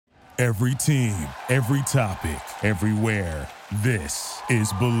Every team, every topic, everywhere. This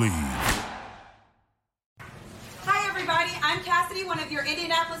is Believe. Hi, everybody. I'm Cassidy, one of your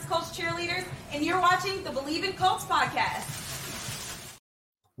Indianapolis Colts cheerleaders, and you're watching the Believe in Colts podcast.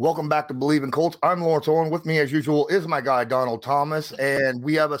 Welcome back to Believe in Colts. I'm Lawrence Owen. With me, as usual, is my guy, Donald Thomas, and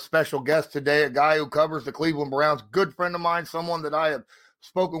we have a special guest today, a guy who covers the Cleveland Browns, good friend of mine, someone that I have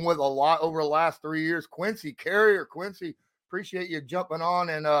spoken with a lot over the last 3 years, Quincy Carrier. Quincy, appreciate you jumping on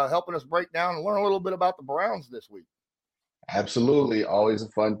and helping us break down and learn a little bit about the Browns this week. Absolutely. Always a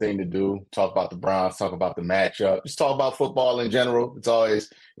fun thing to do. Talk about the Browns, talk about the matchup, just talk about football in general. It's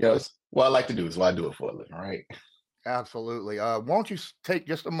always, it's what I like to do. It's what I do it for a living, right? Absolutely. Why don't you take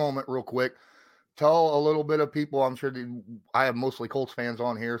just a moment real quick, tell a little bit of people, I'm sure I have mostly Colts fans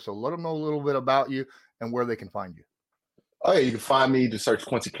on here, so let them know a little bit about you and where they can find you. Oh, yeah, you can find me, just search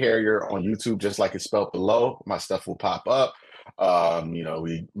Quincy Carrier on YouTube, just like it's spelled below. My stuff will pop up.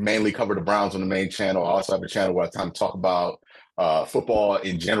 We mainly cover the Browns on the main channel. I also have a channel where I time to talk about football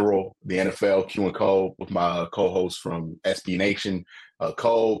in general, the NFL, Q and Co, with my co-host from SB Nation,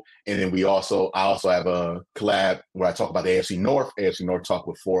 Cole. And then I also have a collab where I talk about the AFC North talk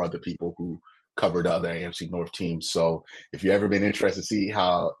with 4 other people who cover the other AFC North teams. So if you've ever been interested to see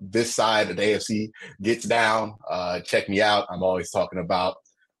how this side of the AFC gets down, check me out. I'm always talking about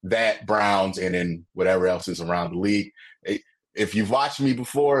that, Browns, and then whatever else is around the league. If you've watched me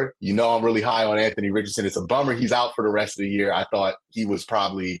before, you know I'm really high on Anthony Richardson. It's a bummer he's out for the rest of the year. I thought he was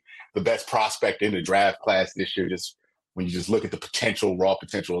probably the best prospect in the draft class this year. Just when you just look at the raw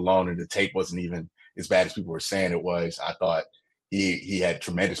potential alone, and the tape wasn't even as bad as people were saying it was. I thought he had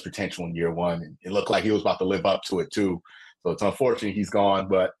tremendous potential in year one, and it looked like he was about to live up to it too. So it's unfortunate he's gone,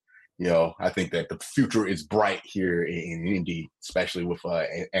 but I think that the future is bright here in Indy, especially with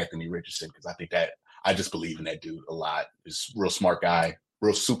Anthony Richardson, because I just believe in that dude a lot. He's a real smart guy,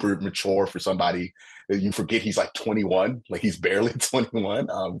 real super mature for somebody that you forget he's like 21, like he's barely 21,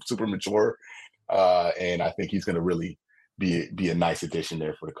 super mature. And I think he's going to really be a nice addition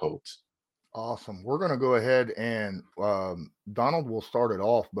there for the Colts. Awesome. We're going to go ahead and Donald will start it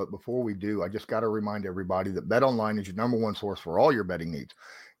off. But before we do, I just got to remind everybody that BetOnline is your number one source for all your betting needs.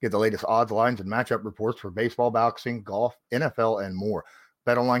 Get the latest odds, lines, and matchup reports for baseball, boxing, golf, NFL, and more.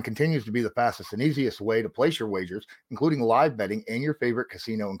 BetOnline continues to be the fastest and easiest way to place your wagers, including live betting and your favorite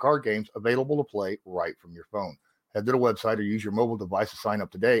casino and card games available to play right from your phone. Head to the website or use your mobile device to sign up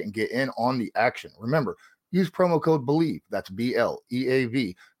today and get in on the action. Remember, use promo code BELIEVE, that's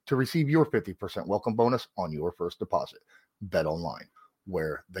BLEAV, to receive your 50% welcome bonus on your first deposit. BetOnline,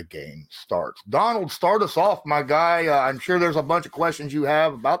 where the game starts. Donald, start us off, my guy. I'm sure there's a bunch of questions you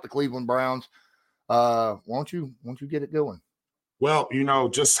have about the Cleveland Browns. Won't you get it going? Well,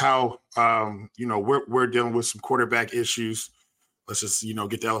 just how, we're dealing with some quarterback issues. Let's just,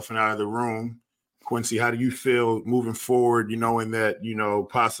 get the elephant out of the room. Quincy, how do you feel moving forward, knowing that,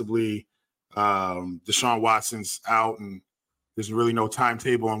 possibly Deshaun Watson's out and there's really no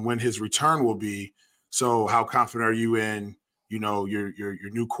timetable on when his return will be. So how confident are you in,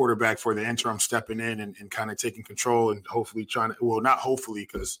 your new quarterback for the interim stepping in and kind of taking control and hopefully not hopefully,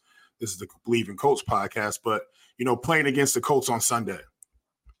 because this is the Believe in Colts podcast, but, playing against the Colts on Sunday?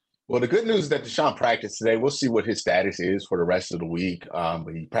 Well, the good news is that Deshaun practiced today. We'll see what his status is for the rest of the week.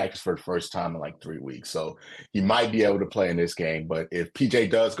 But he practiced for the first time in like 3 weeks. So he might be able to play in this game. But if PJ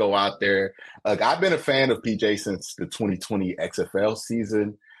does go out there, I've been a fan of PJ since the 2020 XFL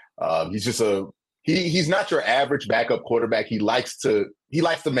season. He's just he's not your average backup quarterback. He likes to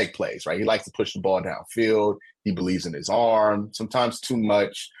make plays, right? He likes to push the ball downfield. He believes in his arm, sometimes too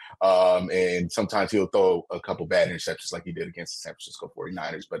much. And sometimes he'll throw a couple bad interceptions like he did against the San Francisco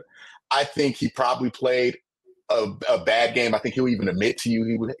 49ers. But I think he probably played a bad game. I think he'll even admit to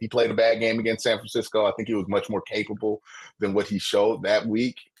you he played a bad game against San Francisco. I think he was much more capable than what he showed that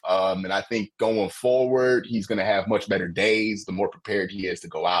week. And I think going forward, he's going to have much better days the more prepared he is to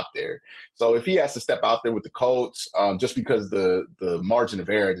go out there. So if he has to step out there with the Colts, just because the margin of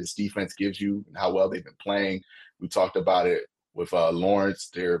error this defense gives you and how well they've been playing, we talked about it with Lawrence.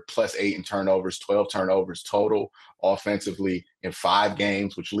 They're +8 in turnovers, 12 turnovers total offensively in 5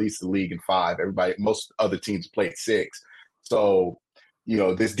 games, which leads the league in 5. Most other teams played 6. So,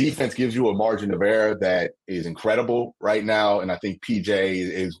 this defense gives you a margin of error that is incredible right now. And I think PJ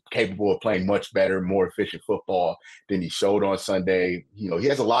is capable of playing much better, more efficient football than he showed on Sunday. He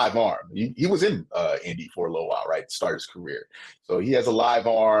has a live arm. He was in Indy for a little while, right, to start his career. So he has a live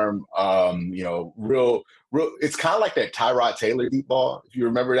arm, real. It's kind of like that Tyrod Taylor deep ball, if you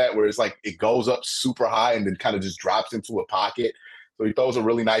remember that, where it's like it goes up super high and then kind of just drops into a pocket. So he throws a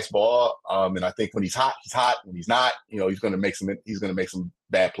really nice ball, and I think when he's hot. When he's not, he's going to make some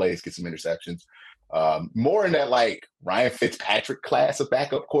bad plays, get some interceptions. More in that like Ryan Fitzpatrick class of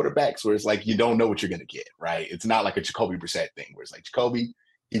backup quarterbacks where it's like you don't know what you're going to get, right? It's not like a Jacoby Brissett thing where it's like Jacoby,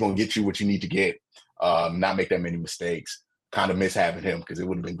 he's going to get you what you need to get, not make that many mistakes. Kind of miss having him because it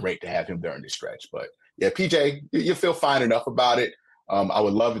would have been great to have him during this stretch. But yeah, PJ, you feel fine enough about it. I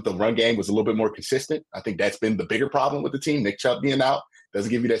would love if the run game was a little bit more consistent. I think that's been the bigger problem with the team. Nick Chubb being out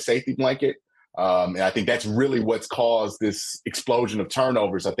doesn't give you that safety blanket. And I think that's really what's caused this explosion of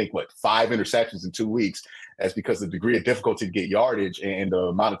turnovers. I think, 5 interceptions in 2 weeks. That's because of the degree of difficulty to get yardage and the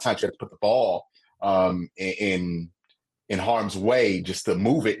amount of time you have to put the ball in harm's way just to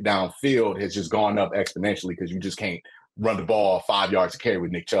move it downfield has just gone up exponentially because you just can't run the ball 5 yards to carry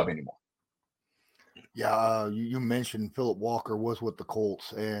with Nick Chubb anymore. Yeah, you mentioned Philip Walker was with the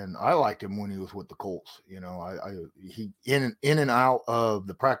Colts, and I liked him when he was with the Colts. You know, he in and out of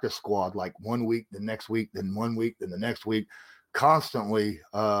the practice squad like 1 week, the next week, then 1 week, then the next week, constantly.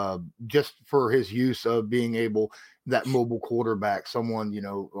 Just for his use of being able that mobile quarterback, someone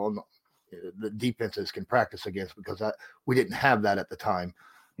on the defenses can practice against because we didn't have that at the time.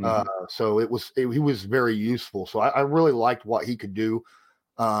 Mm-hmm. So he was very useful. So I really liked what he could do.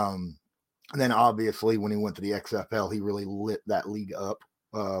 And then obviously when he went to the XFL, he really lit that league up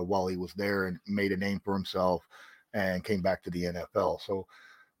while he was there and made a name for himself and came back to the NFL. So,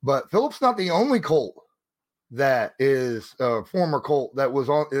 but Philip's not the only Colt that is a former Colt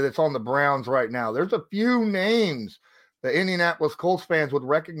that's on the Browns right now. There's a few names that Indianapolis Colts fans would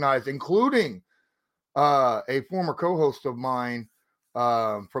recognize, including a former co-host of mine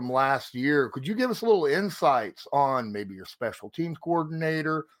from last year. Could you give us a little insights on maybe your special teams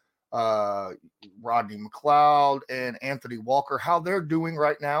coordinator, Rodney McLeod and Anthony Walker, how they're doing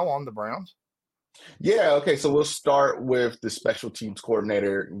right now on the Browns? Yeah, okay, so we'll start with the special teams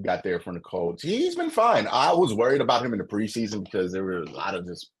coordinator who got there from the Colts. He's been fine. I was worried about him in the preseason because there were a lot of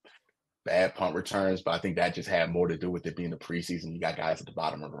just bad punt returns, but I think that just had more to do with it being the preseason. You got guys at the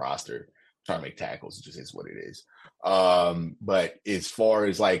bottom of the roster trying to make tackles. It just is what it is. But as far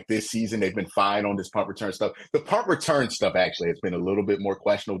as like this season, they've been fine on this punt return stuff. The punt return stuff actually has been a little bit more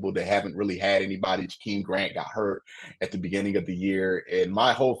questionable. They haven't really had anybody. Jakeem Grant got hurt at the beginning of the year. And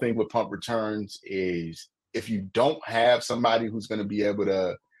my whole thing with punt returns is if you don't have somebody who's going to be able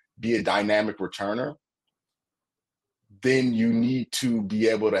to be a dynamic returner, then you need to be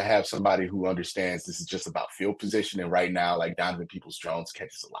able to have somebody who understands this is just about field position. And right now, like Donovan Peoples-Jones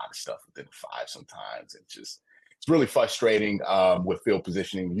catches a lot of stuff within the 5 sometimes. It's really frustrating with field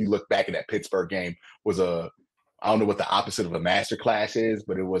positioning. You look back at that Pittsburgh game, I don't know what the opposite of a master class is,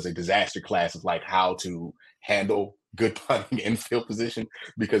 but it was a disaster class of like how to handle good punting in field position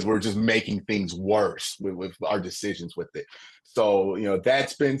because we're just making things worse with our decisions with it. So,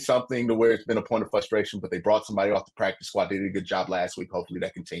 that's been something to where it's been a point of frustration, but they brought somebody off the practice squad. They did a good job last week. Hopefully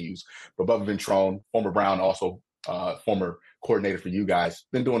that continues. But Bubba Ventrone, former Brown, also former coordinator for you guys,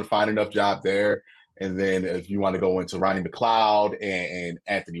 been doing a fine enough job there. And then if you want to go into Rodney McLeod and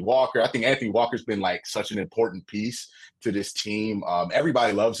Anthony Walker, I think Anthony Walker's been like such an important piece to this team.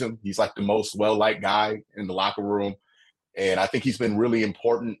 Everybody loves him. He's like the most well-liked guy in the locker room. And I think he's been really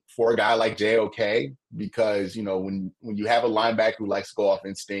important for a guy like JOK because, when you have a linebacker who likes to go off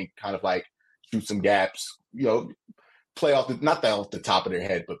instinct, kind of like shoot some gaps, play off not that off the top of their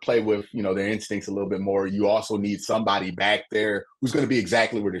head, but play with, their instincts a little bit more. You also need somebody back there who's going to be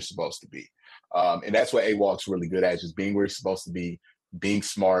exactly where they're supposed to be. And that's what AWOL's really good at, just being where he's supposed to be, being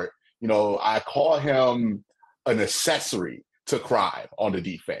smart. I call him an accessory to crime on the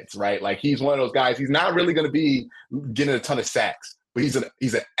defense, right? Like he's one of those guys, he's not really going to be getting a ton of sacks, but he's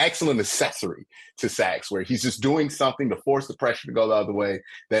an excellent accessory to sacks where he's just doing something to force the pressure to go the other way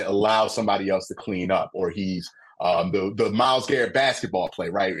that allows somebody else to clean up, or he's the Miles Garrett basketball play,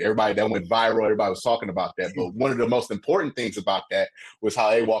 right? Everybody that went viral, everybody was talking about that. But one of the most important things about that was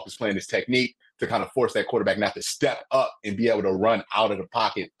how AWOL was playing his technique to kind of force that quarterback not to step up and be able to run out of the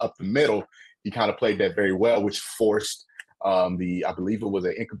pocket up the middle. He kind of played that very well, which forced I believe it was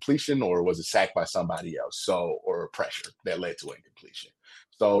an incompletion or was a sack by somebody else. Or a pressure that led to an incompletion.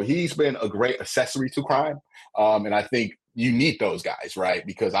 So he's been a great accessory to crime. And I think you need those guys, right?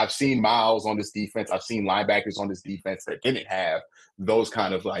 Because I've seen Miles on this defense. I've seen linebackers on this defense that didn't have those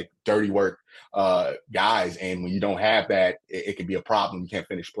kind of like dirty work guys. And when you don't have that, it can be a problem. You can't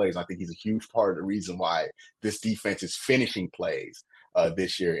finish plays. I think he's a huge part of the reason why this defense is finishing plays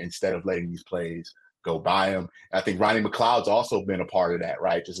this year instead of letting these plays go by him. I think Rodney McLeod's also been a part of that,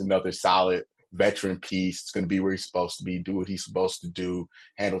 right? Just another solid veteran piece. It's going to be where he's supposed to be, do what he's supposed to do,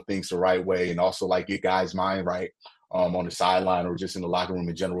 handle things the right way, and also like get guys' mind right on the sideline or just in the locker room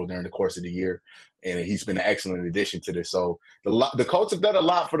in general during the course of the year. And he's been an excellent addition to this. So the Colts have done a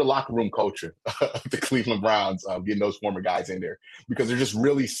lot for the locker room culture of the Cleveland Browns, getting those former guys in there because they're just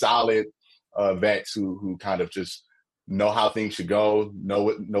really solid vets who kind of just know how things should go, know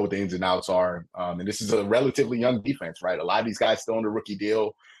what the ins and outs are. And this is a relatively young defense, right? A lot of these guys still on the rookie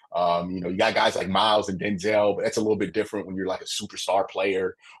deal. You got guys like Miles and Denzel, but that's a little bit different when you're like a superstar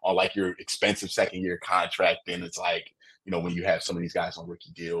player on like your expensive second-year contract. Then it's like, when you have some of these guys on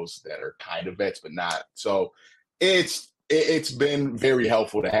rookie deals that are kind of vets, but not. So it's been very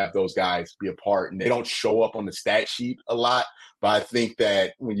helpful to have those guys be a part, and they don't show up on the stat sheet a lot. But I think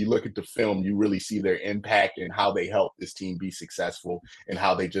that when you look at the film, you really see their impact and how they help this team be successful and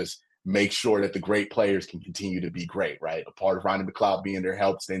how they just make sure that the great players can continue to be great, right? A part of Rodney McLeod being there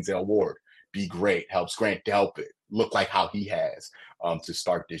helps Denzel Ward be great, helps Grant Delpit look like how he has to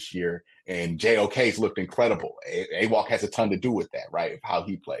start this year. And JOK's looked incredible. AWalk has a ton to do with that, right, of how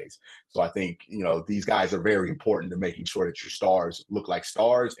he plays. So I think, these guys are very important to making sure that your stars look like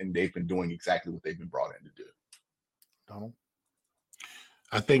stars, and they've been doing exactly what they've been brought in to do. Donald?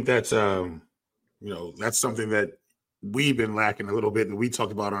 I think that's, that's something that we've been lacking a little bit, and we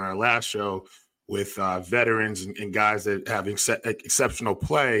talked about on our last show with veterans and guys that have exceptional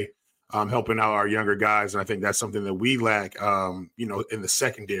play, helping out our younger guys. And I think that's something that we lack, in the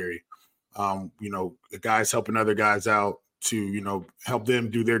secondary. The guys helping other guys out to, help them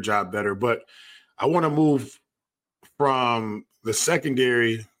do their job better. But I want to move from the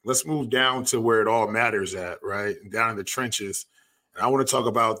secondary. Let's move down to where it all matters at, right? Down in the trenches. And I want to talk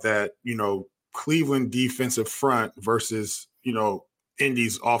about that, Cleveland defensive front versus,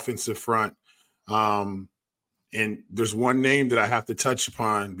 Indy's offensive front. And there's one name that I have to touch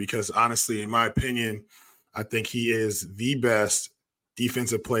upon because honestly, in my opinion, I think he is the best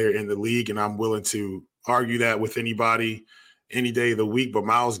defensive player in the league. And I'm willing to argue that with anybody any day of the week. But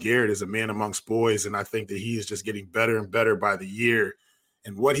Miles Garrett is a man amongst boys. And I think that he is just getting better and better by the year.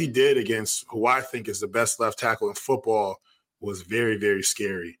 And what he did against who I think is the best left tackle in football was very, very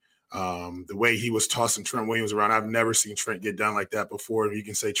scary. The way he was tossing Trent Williams around, I've never seen Trent get done like that before. You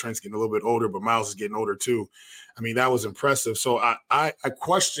can say Trent's getting a little bit older, but Miles is getting older too. I mean, that was impressive. So I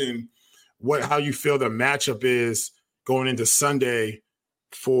question how you feel the matchup is going into Sunday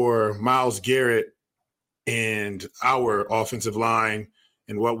for Miles Garrett and our offensive line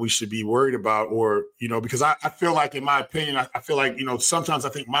and what we should be worried about, or, because I feel like, in my opinion, I feel like, sometimes I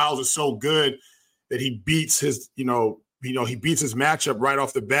think Miles is so good that he beats his, he beats his matchup right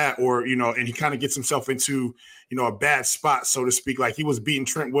off the bat, or, and he kind of gets himself into, a bad spot, so to speak. Like he was beating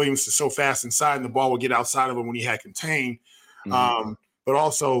Trent Williams so fast inside and the ball would get outside of him when he had contained. Mm-hmm. But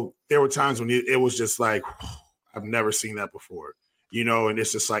also there were times when it was just like, I've never seen that before, and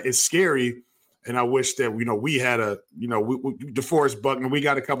it's just like, it's scary. And I wish that, we had DeForest Buckner, we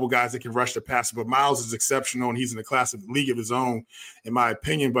got a couple guys that can rush the passer, but Miles is exceptional and he's in a class of league of his own, in my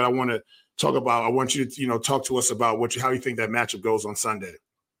opinion. But I want you to, talk to us about how you think that matchup goes on Sunday.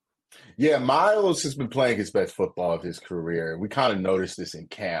 Yeah, Miles has been playing his best football of his career. We kind of noticed this in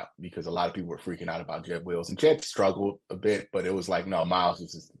camp because a lot of people were freaking out about Jed Wills. And Jed struggled a bit, but it was like, no, Miles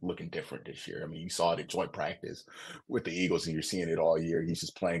is just looking different this year. I mean, you saw it at joint practice with the Eagles, and you're seeing it all year. He's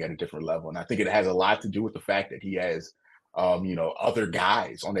just playing at a different level. And I think it has a lot to do with the fact that he has other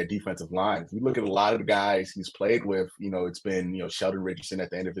guys on that defensive line. If you look at a lot of the guys he's played with, it's been, Sheldon Richardson at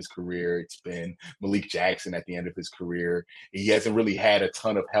the end of his career. It's been Malik Jackson at the end of his career. He hasn't really had a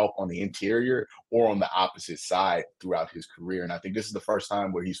ton of help on the interior or on the opposite side throughout his career. And I think this is the first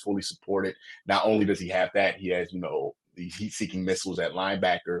time where he's fully supported. Not only does he have that, he has, these heat-seeking missiles at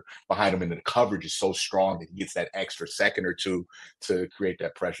linebacker behind him, and the coverage is so strong that he gets that extra second or two to create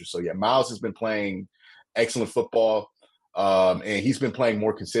that pressure. So, yeah, Miles has been playing excellent football. And he's been playing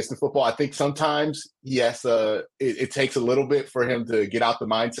more consistent football. I think sometimes he has it takes a little bit for him to get out the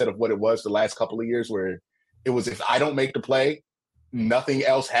mindset of what it was the last couple of years, where it was, if I don't make the play, nothing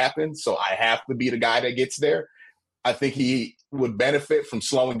else happens. So I have to be the guy that gets there. I think he would benefit from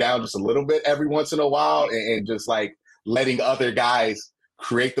slowing down just a little bit every once in a while and just like letting other guys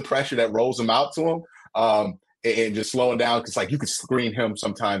create the pressure that rolls him out to him, and just slowing down. Cause like you can screen him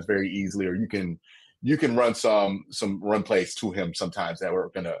sometimes very easily, or you can run some run plays to him sometimes that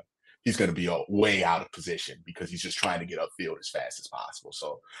he's gonna be way out of position because he's just trying to get upfield as fast as possible.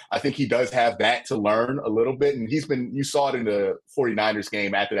 So I think he does have that to learn a little bit. And you saw it in the 49ers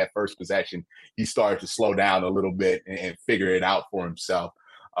game after that first possession, he started to slow down a little bit and figure it out for himself.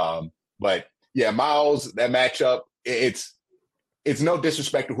 But yeah, Miles, that matchup, it's no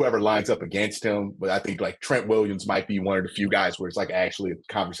disrespect to whoever lines up against him, but I think like Trent Williams might be one of the few guys where it's like actually a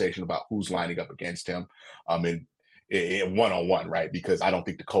conversation about who's lining up against him. And in one-on-one, right? Because I don't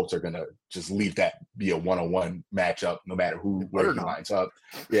think the Colts are going to just leave that be a one-on-one matchup no matter where he lines up.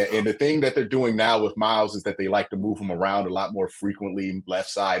 Yeah, and the thing that they're doing now with Miles is that they like to move him around a lot more frequently, left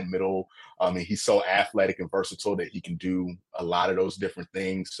side, middle. And he's so athletic and versatile that he can do a lot of those different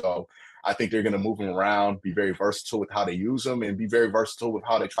things. So I think they're going to move him around, be very versatile with how they use him, and be very versatile with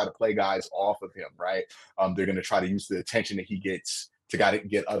how they try to play guys off of him, right? They're going to try to use the attention that he gets to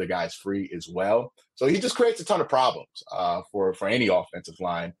get other guys free as well. So he just creates a ton of problems for any offensive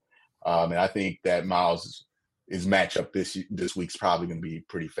line. And I think that Miles' matchup this week's probably going to be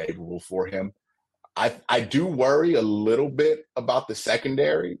pretty favorable for him. I do worry a little bit about the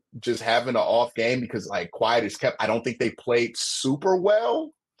secondary just having an off game because, like, quiet is kept. I don't think they played super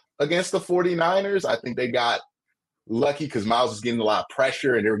well against the 49ers. I think they got lucky because Miles was getting a lot of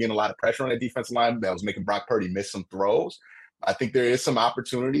pressure, and they were getting a lot of pressure on the defensive line that was making Brock Purdy miss some throws. I think there is some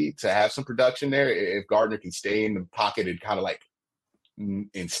opportunity to have some production there if Gardner can stay in the pocket and kind of like and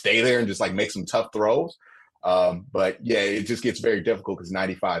stay there and just like make some tough throws. But yeah, it just gets very difficult because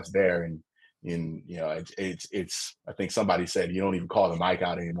 95's there, and you know it's. I think somebody said you don't even call the mic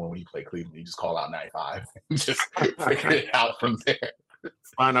out anymore when you play Cleveland. You just call out 95 and just figure it out from there.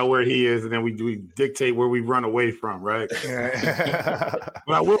 Find out where he is, and then we dictate where we run away from, right?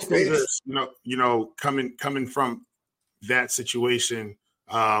 But I will say this, you know, coming from that situation,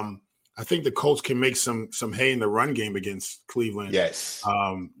 I think the Colts can make some hay in the run game against Cleveland. Yes.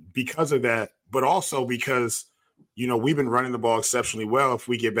 Because of that, but also because, you know, we've been running the ball exceptionally well. If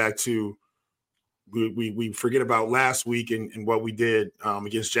we get back to we forget about last week and what we did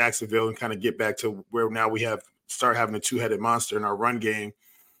against Jacksonville and kind of get back to where now we start having a two-headed monster in our run game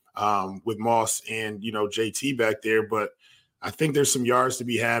with Moss and, you know, JT back there. But I think there's some yards to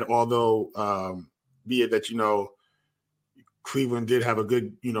be had, although be it that, you know, Cleveland did have a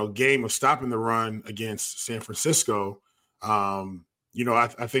good, you know, game of stopping the run against San Francisco. You know, I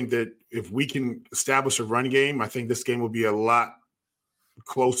think that if we can establish a run game, I think this game will be a lot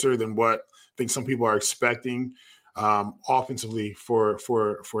closer than what I think some people are expecting offensively for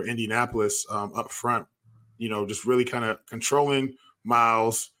Indianapolis up front. You know, just really kind of controlling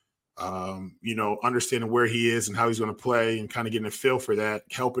Miles, you know, understanding where he is and how he's going to play and kind of getting a feel for that,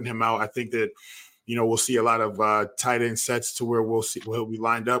 helping him out. I think that, you know, we'll see a lot of tight end sets to where we'll be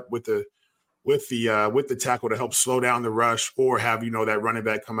lined up with the tackle to help slow down the rush or have, you know, that running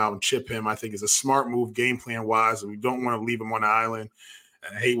back come out and chip him. I think is a smart move game plan wise. And we don't want to leave him on the island.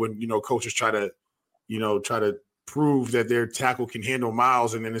 And I hate when, you know, coaches try to prove that their tackle can handle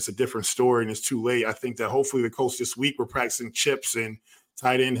Miles and then it's a different story and it's too late. I think that hopefully the Colts this week we're practicing chips and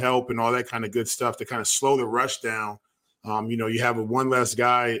tight end help and all that kind of good stuff to kind of slow the rush down. You know, you have one less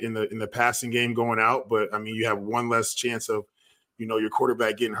guy in the passing game going out, but I mean, you have one less chance of, you know, your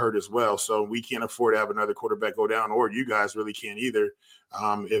quarterback getting hurt as well. So we can't afford to have another quarterback go down, or you guys really can't either.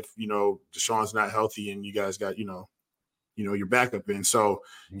 If, you know, Deshaun's not healthy and you guys got, you know, your backup in. So,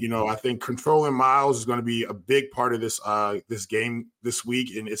 you know, I think controlling Miles is going to be a big part of this game this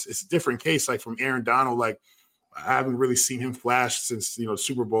week. And it's a different case, like from Aaron Donald. Like I haven't really seen him flash since, you know,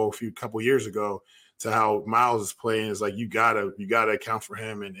 Super Bowl a couple years ago. To how Miles is playing is like you gotta account for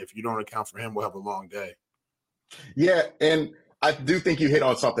him, and if you don't account for him, we'll have a long day. Yeah, and I do think you hit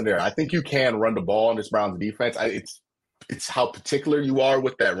on something there. I think you can run the ball in this Browns defense. It's how particular you are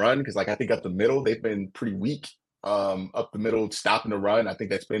with that run because, like, I think up the middle they've been pretty weak up the middle, stopping the run. I think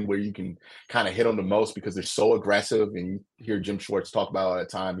that's been where you can kind of hit them the most because they're so aggressive. And you hear Jim Schwartz talk about all the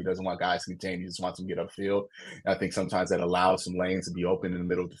time. He doesn't want guys to contain. He just wants them to get upfield. And I think sometimes that allows some lanes to be open in the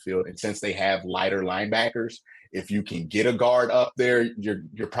middle of the field. And since they have lighter linebackers, if you can get a guard up there,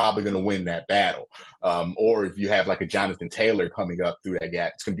 you're probably going to win that battle. Or if you have like a Jonathan Taylor coming up through that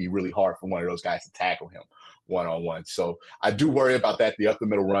gap, it's going to be really hard for one of those guys to tackle him one-on-one. So I do worry about that. The up the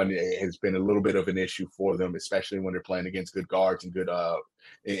middle run has been a little bit of an issue for them, especially when they're playing against good guards and good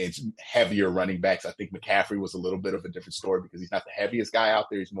it's heavier running backs. I think McCaffrey was a little bit of a different story because he's not the heaviest guy out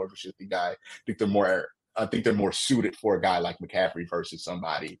there. He's more of a shifty guy. I think they're more suited for a guy like McCaffrey versus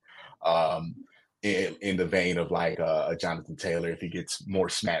somebody in the vein of like a Jonathan Taylor if he gets more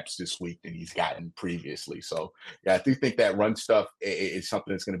snaps this week than he's gotten previously. So, yeah, I do think that run stuff is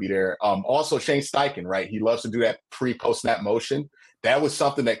something that's going to be there. Also, Shane Steichen, right? He loves to do that pre-post snap motion. That was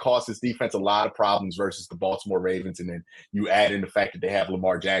something that caused his defense a lot of problems versus the Baltimore Ravens. And then you add in the fact that they have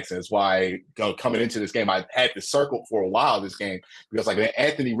Lamar Jackson. That's why coming into this game, I had to circle for a while this game because like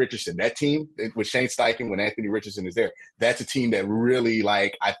Anthony Richardson, that team with Shane Steichen, when Anthony Richardson is there, that's a team that really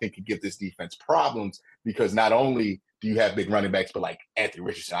like I think could give this defense problems because not only do you have big running backs? But like Anthony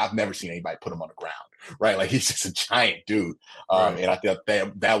Richardson, I've never seen anybody put him on the ground, right? Like he's just a giant dude. Right. And I think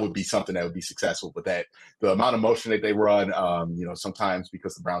that would be something that would be successful. But that the amount of motion that they run, sometimes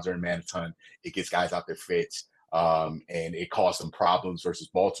because the Browns are in man a ton, it gets guys out their fits. And it caused them problems versus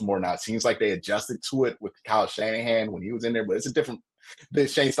Baltimore. Now it seems like they adjusted to it with Kyle Shanahan when he was in there, but it's a different.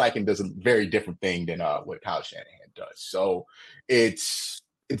 Shane Steichen does a very different thing than what Kyle Shanahan does. So it's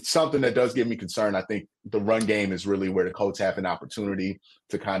something that does give me concern. I think the run game is really where the Colts have an opportunity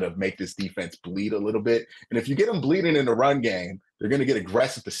to kind of make this defense bleed a little bit. And if you get them bleeding in the run game, they're going to get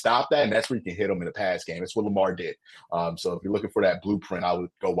aggressive to stop that, and that's where you can hit them in the pass game. That's what Lamar did. So if you're looking for that blueprint, I would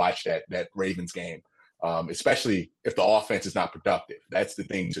go watch that Ravens game. Especially if the offense is not productive. That's the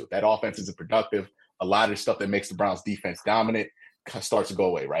thing, too. That offense isn't productive. A lot of the stuff that makes the Browns defense dominant starts to go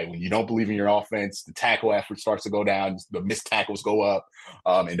away, right? When you don't believe in your offense, the tackle effort starts to go down, the missed tackles go up,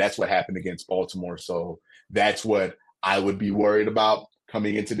 and that's what happened against Baltimore. So that's what I would be worried about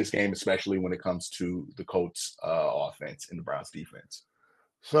coming into this game, especially when it comes to the Colts offense and the Browns defense.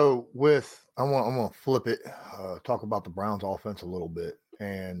 So I'm going to flip it, talk about the Browns offense a little bit.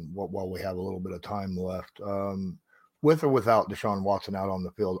 And while we have a little bit of time left, with or without Deshaun Watson out on the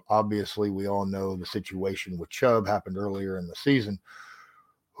field, obviously we all know the situation with Chubb happened earlier in the season.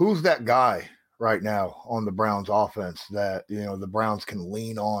 Who's that guy right now on the Browns offense that, the Browns can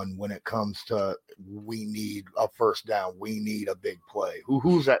lean on when it comes to we need a first down, we need a big play?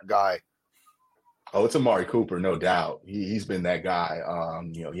 Who's that guy? Oh, it's Amari Cooper, no doubt. He's been that guy.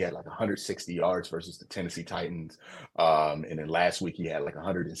 He had like 160 yards versus the Tennessee Titans. And then last week he had like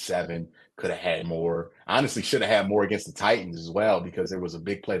 107, could have had more. Honestly, should have had more against the Titans as well, because there was a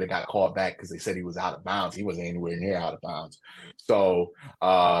big play that got called back because they said he was out of bounds. He wasn't anywhere near out of bounds. So,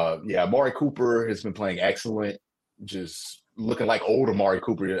 Amari Cooper has been playing excellent, just looking like old Amari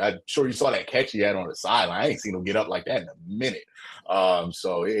Cooper. I'm sure you saw that catch he had on the sideline. I ain't seen him get up like that in a minute.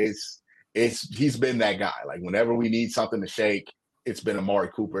 So he's been that guy. Like whenever we need something to shake, it's been Amari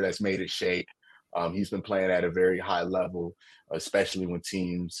Cooper that's made it shake. He's been playing at a very high level, especially when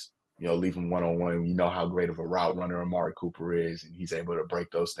teams, leave him one-on-one. You know how great of a route runner Amari Cooper is, and he's able to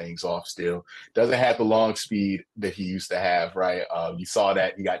break those things off still. Doesn't have the long speed that he used to have, right? You saw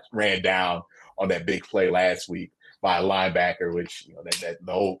that he got ran down on that big play last week by a linebacker, which, that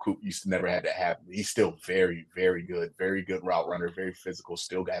the old Coop used to never have that happen. He's still very, very good route runner, very physical,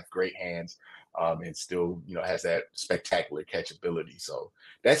 still got great hands, and still, has that spectacular catchability. So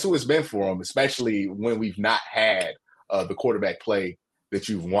that's who it's been for him, especially when we've not had the quarterback play that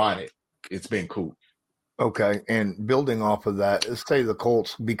you've wanted. It's been Coop. Okay, and building off of that, let's say the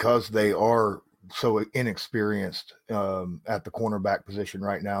Colts, because they are so inexperienced at the cornerback position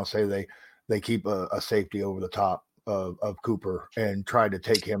right now, say they keep a safety over the top of Cooper and try to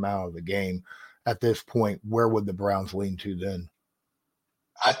take him out of the game. At this point, where would the Browns lean to then?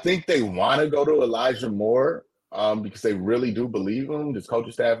 I think they want to go to Elijah Moore because they really do believe him. This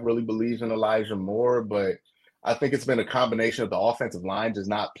coaching staff really believes in Elijah Moore, but I think it's been a combination of the offensive line just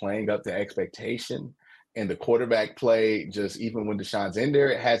not playing up to expectation, and the quarterback play, just even when Deshaun's in there,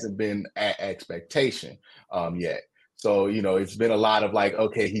 it hasn't been at expectation yet. So, it's been a lot of like,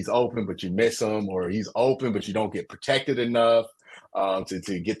 okay, he's open, but you miss him, or he's open, but you don't get protected enough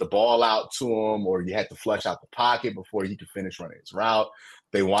to get the ball out to him, or you had to flush out the pocket before he could finish running his route.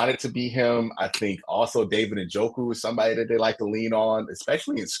 They want it to be him. I think also David Njoku is somebody that they like to lean on,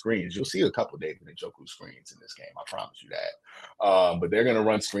 especially in screens. You'll see a couple of David Njoku screens in this game. I promise you that. But they're going to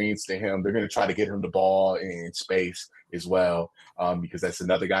run screens to him. They're going to try to get him the ball in space as well, because that's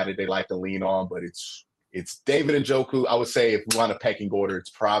another guy that they like to lean on. But it's David Njoku. I would say if we want a pecking order, it's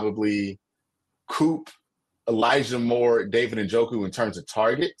probably Coop, Elijah Moore, David Njoku in terms of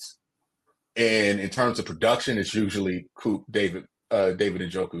targets. And in terms of production, it's usually Coop, David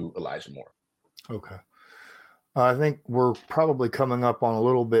Njoku, Elijah Moore. Okay. I think we're probably coming up on a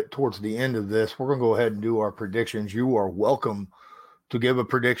little bit towards the end of this. We're going to go ahead and do our predictions. You are welcome to give a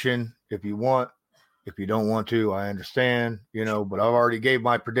prediction if you want. If you don't want to, I understand, but I've already gave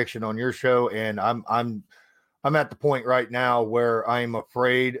my prediction on your show, and I'm at the point right now where I'm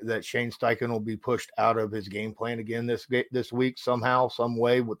afraid that Shane Steichen will be pushed out of his game plan again this week somehow, some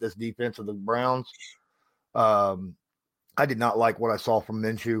way with this defense of the Browns. I did not like what I saw from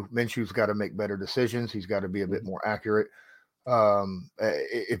Minshew. Minshew's got to make better decisions. He's got to be a bit more accurate.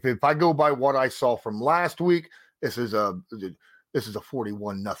 If I go by what I saw from last week, this is a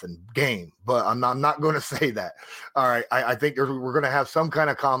 41-0 game, but I'm not going to say that. All right. I think we're going to have some kind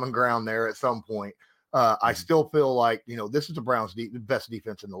of common ground there at some point. I still feel like, this is the Browns' best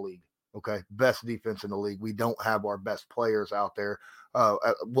defense in the league. Okay. Best defense in the league. We don't have our best players out there.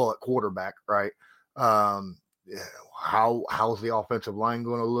 At quarterback. Right. how's the offensive line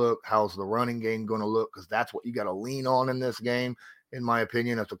going to look? How's the running game going to look? Because that's what you got to lean on in this game, in my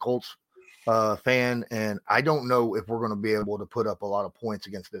opinion, as a Colts fan. And I don't know if we're going to be able to put up a lot of points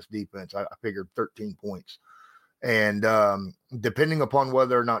against this defense. I figured 13 points. And depending upon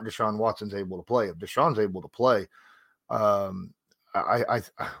whether or not Deshaun Watson's able to play, if Deshaun's able to play,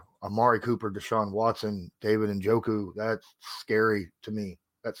 Amari Cooper, Deshaun Watson, David Njoku, that's scary to me.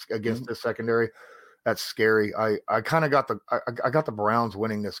 That's against the secondary. That's scary. I kind of got the Browns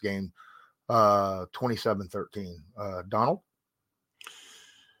winning this game 27-13. Donald?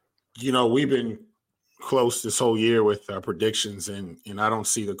 We've been close this whole year with our predictions, and I don't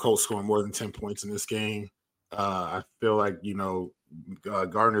see the Colts scoring more than 10 points in this game. I feel like,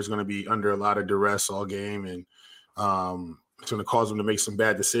 Gardner's going to be under a lot of duress all game, and it's going to cause him to make some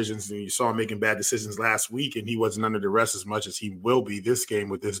bad decisions. And you saw him making bad decisions last week, and he wasn't under duress as much as he will be this game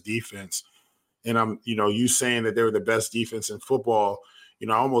with this defense. And you saying that they were the best defense in football,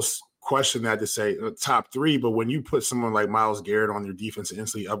 I almost question that to say top three. But when you put someone like Miles Garrett on your defense, it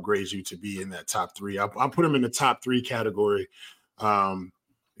instantly upgrades you to be in that top three. I put him in the top three category, along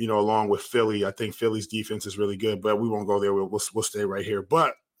with Philly. I think Philly's defense is really good, but we won't go there. We'll stay right here.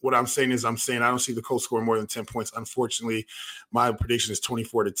 But what I'm saying is I don't see the Colts scoring more than 10 points. Unfortunately, my prediction is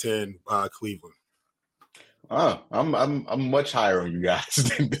 24-10 Cleveland. I'm much higher on you guys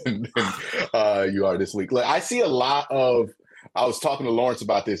than you are this week. Look, I see a lot of – I was talking to Lawrence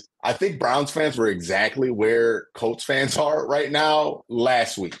about this. I think Browns fans were exactly where Colts fans are right now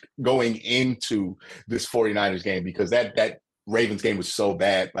last week going into this 49ers game because that Ravens game was so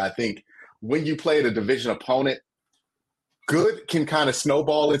bad. But I think when you play a division opponent, good can kind of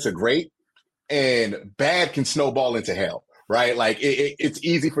snowball into great and bad can snowball into hell. Right? Like it's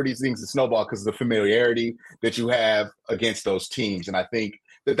easy for these things to snowball because of the familiarity that you have against those teams. And I think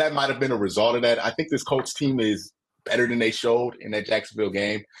that might have been a result of that. I think this Colts team is better than they showed in that Jacksonville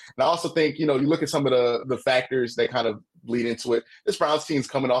game. And I also think, you look at some of the factors that kind of bleed into it. This Browns team's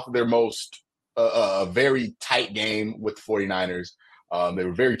coming off of their most very tight game with the 49ers. They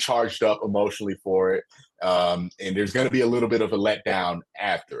were very charged up emotionally for it. And there's going to be a little bit of a letdown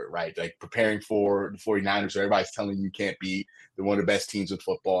after it, right? Like preparing for the 49ers, where everybody's telling you can't beat. They're one of the best teams in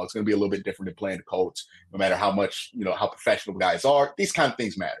football. It's going to be a little bit different than playing the Colts, no matter how much, how professional guys are. These kind of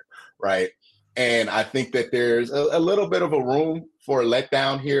things matter, right? And I think that there's a little bit of a room for a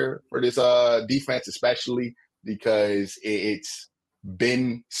letdown here for this defense, especially because it's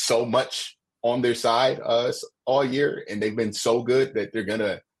been so much on their side all year, and they've been so good that they're going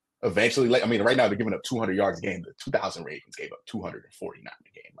to eventually right now they're giving up 200 yards a game. The 2000 Ravens gave up 249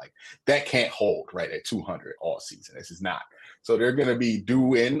 a game. Like that can't hold right at 200 all season. This is not. So they're going to be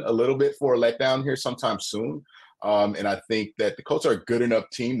due in a little bit for a letdown here sometime soon. And I think that the Colts are a good enough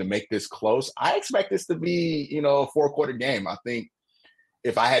team to make this close. I expect this to be, a 4-quarter game. I think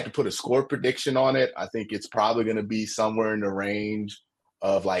if I had to put a score prediction on it, I think it's probably going to be somewhere in the range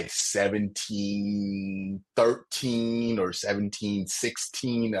of like 17-13 or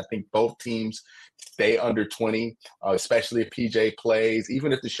 17-16. I think both teams stay under 20, especially if PJ plays.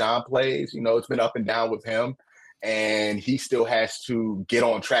 Even if Deshaun plays, it's been up and down with him. And he still has to get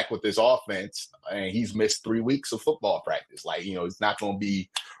on track with this offense. And he's missed 3 weeks of football practice. Like, it's not going to be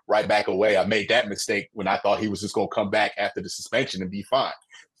right back away. I made that mistake when I thought he was just going to come back after the suspension and be fine.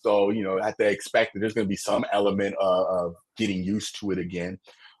 So, I have to expect that there's going to be some element of getting used to it again.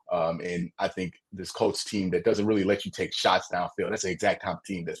 And I think this Colts team that doesn't really let you take shots downfield, that's the exact type of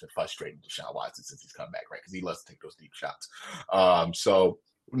team that's been frustrating Deshaun Watson since he's come back, right? Because he loves to take those deep shots. So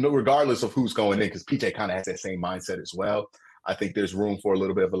regardless of who's going in, because PJ kind of has that same mindset as well, I think there's room for a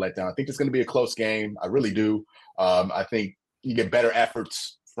little bit of a letdown. I think it's going to be a close game. I really do. I think you get better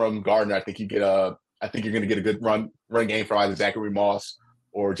efforts from Gardner. I think you're going to get a good run game from either Zachary Moss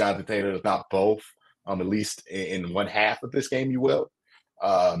or Jonathan Taylor, if not both, at least in one half of this game, you will.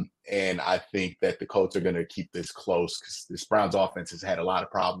 And I think that the Colts are going to keep this close because this Browns offense has had a lot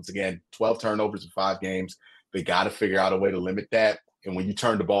of problems. Again, 12 turnovers in 5 games. They got to figure out a way to limit that. And when you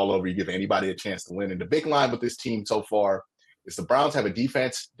turn the ball over, you give anybody a chance to win. And the big line with this team so far is the Browns have a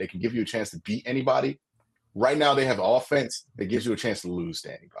defense that can give you a chance to beat anybody. Right now, they have an offense that gives you a chance to lose to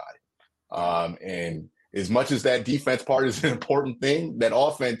anybody. And as much as that defense part is an important thing, that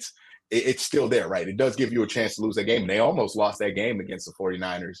offense, it's still there, right? It does give you a chance to lose that game. And they almost lost that game against the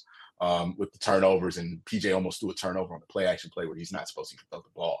 49ers with the turnovers, and PJ almost threw a turnover on the play-action play where he's not supposed to throw the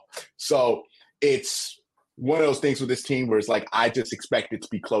ball. So it's one of those things with this team where it's like I just expect it to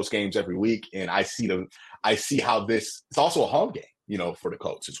be close games every week, and I see how this – it's also a home game, for the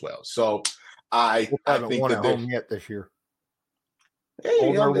Colts as well. So I haven't think won that at home yet this year.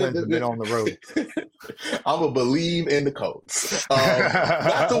 Older wins have been on the road. I'm going to believe in the Colts.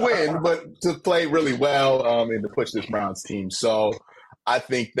 Not to win, but to play really well and to push this Browns team. So I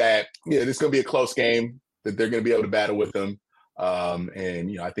think that, this is going to be a close game, that they're going to be able to battle with them.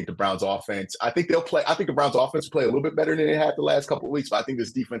 And I think the Browns offense, I think the Browns offense will play a little bit better than they had the last couple of weeks, but I think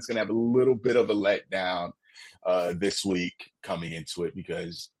this defense is going to have a little bit of a letdown this week coming into it,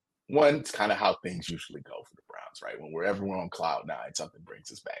 because one, it's kind of how things usually go for the Browns, right? When we're on cloud nine, something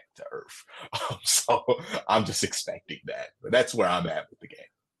brings us back to earth. So I'm just expecting that, but that's where I'm at with the game.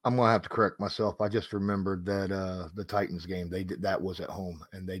 I'm going to have to correct myself. I just remembered that the Titans game, that was at home,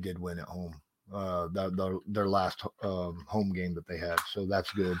 and they did win at home. Their last home game that they had. So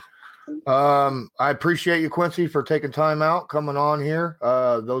that's good. I appreciate you, Quincy, for taking time out, coming on here.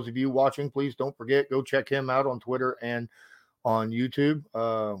 Those of you watching, please don't forget, go check him out on Twitter and on YouTube.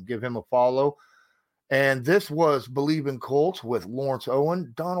 Give him a follow. And this was Believe in Colts with Lawrence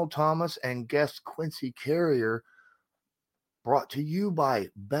Owen, Donald Thomas, and guest Quincy Carrier, brought to you by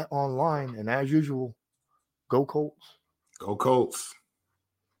Bet Online. And as usual, go Colts. Go Colts.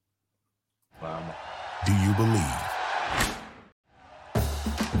 Wow. Do you believe?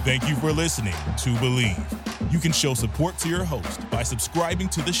 Thank you for listening to Believe. You can show support to your host by subscribing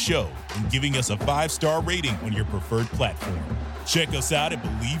to the show and giving us a 5-star rating on your preferred platform. Check us out at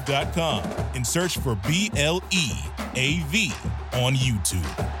Believe.com and search for BLEAV on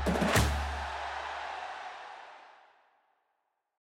YouTube.